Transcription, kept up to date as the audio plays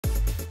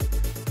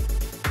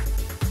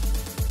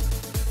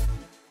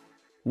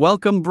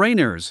Welcome,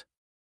 brainers!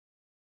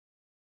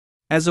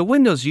 As a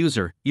Windows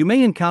user, you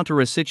may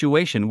encounter a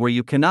situation where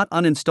you cannot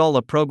uninstall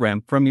a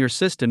program from your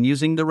system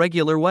using the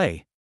regular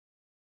way.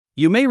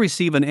 You may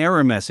receive an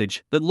error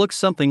message that looks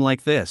something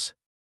like this.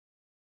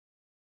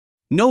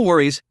 No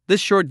worries,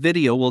 this short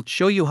video will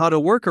show you how to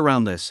work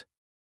around this.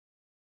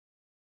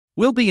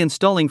 We'll be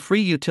installing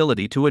free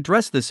utility to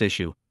address this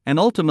issue, and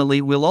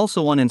ultimately we'll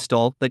also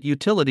uninstall that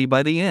utility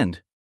by the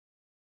end.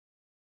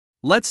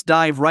 Let's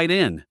dive right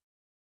in.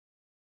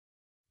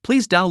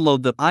 Please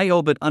download the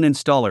IObit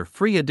Uninstaller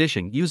free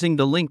edition using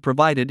the link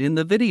provided in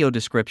the video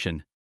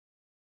description.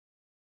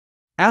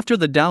 After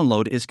the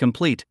download is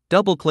complete,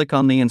 double-click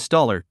on the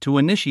installer to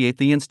initiate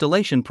the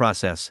installation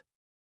process.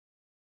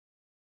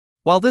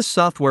 While this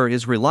software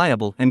is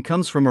reliable and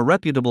comes from a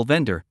reputable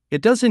vendor,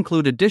 it does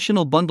include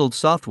additional bundled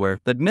software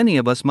that many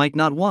of us might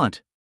not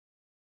want.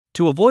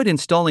 To avoid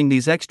installing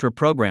these extra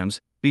programs,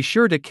 be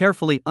sure to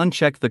carefully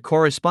uncheck the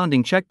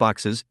corresponding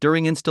checkboxes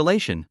during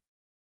installation.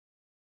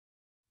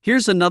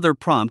 Here's another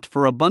prompt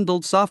for a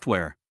bundled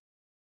software.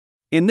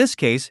 In this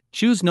case,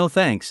 choose No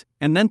Thanks,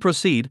 and then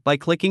proceed by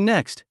clicking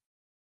Next.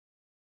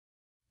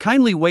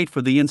 Kindly wait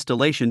for the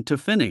installation to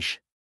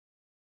finish.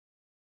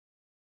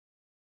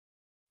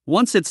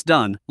 Once it's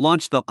done,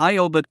 launch the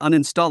IObit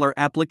Uninstaller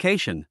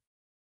application.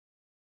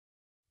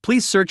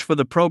 Please search for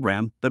the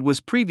program that was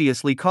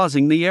previously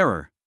causing the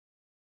error.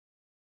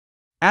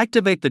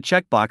 Activate the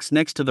checkbox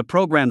next to the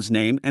program's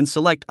name and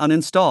select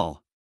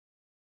Uninstall.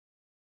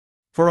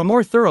 For a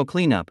more thorough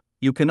cleanup,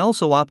 you can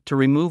also opt to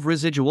remove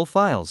residual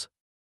files.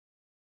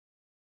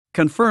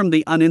 Confirm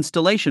the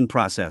uninstallation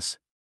process.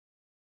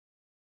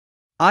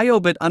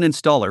 IObit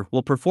Uninstaller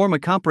will perform a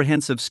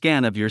comprehensive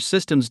scan of your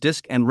system's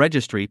disk and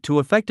registry to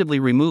effectively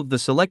remove the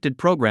selected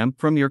program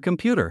from your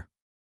computer.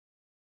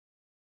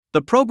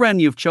 The program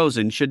you've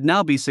chosen should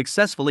now be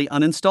successfully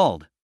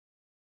uninstalled.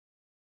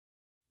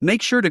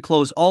 Make sure to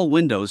close all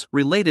windows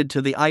related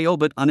to the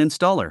IObit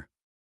Uninstaller.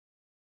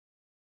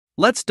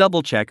 Let's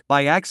double-check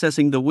by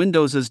accessing the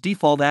Windows'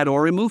 default Add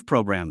or Remove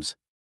programs.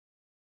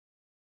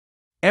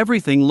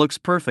 Everything looks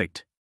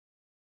perfect.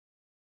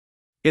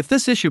 If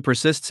this issue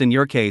persists in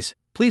your case,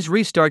 please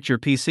restart your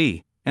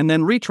PC, and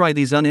then retry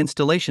these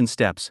uninstallation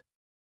steps.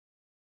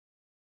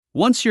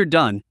 Once you're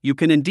done, you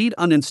can indeed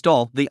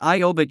uninstall the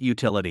IObit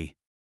utility.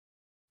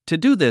 To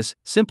do this,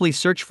 simply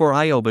search for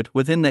IObit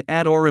within the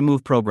Add or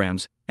Remove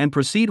programs, and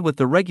proceed with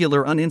the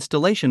regular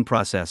uninstallation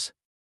process.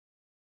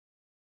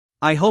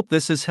 I hope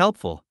this is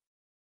helpful.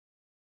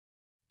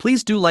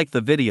 Please do like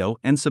the video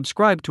and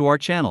subscribe to our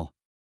channel.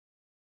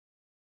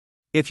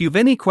 If you've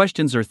any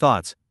questions or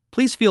thoughts,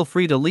 please feel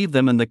free to leave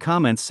them in the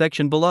comments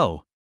section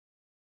below.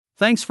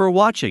 Thanks for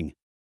watching.